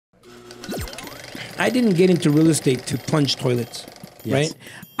I didn't get into real estate to plunge toilets, right?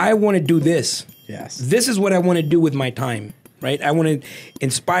 I want to do this. Yes. This is what I want to do with my time, right? I want to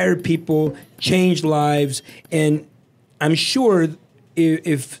inspire people, change lives, and I'm sure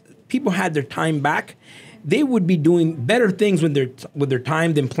if people had their time back, they would be doing better things with their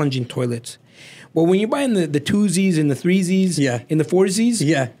time than plunging toilets. Well, when you're buying the twosies and the threesies and the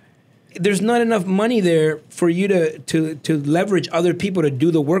foursies, there's not enough money there for you to leverage other people to do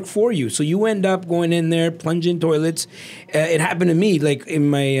the work for you. So you end up going in there, plunging toilets. It happened to me, like in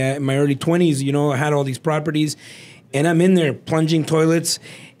my early 20s, you know, I had all these properties, and I'm in there plunging toilets.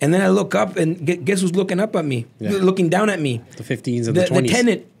 And then I look up, and guess who's looking up at me? Looking down at me. The 15s and the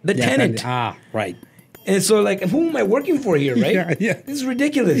 20s. The tenant. Ah, right. And so, like, who am I working for here, right? Yeah. This is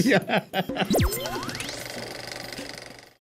ridiculous.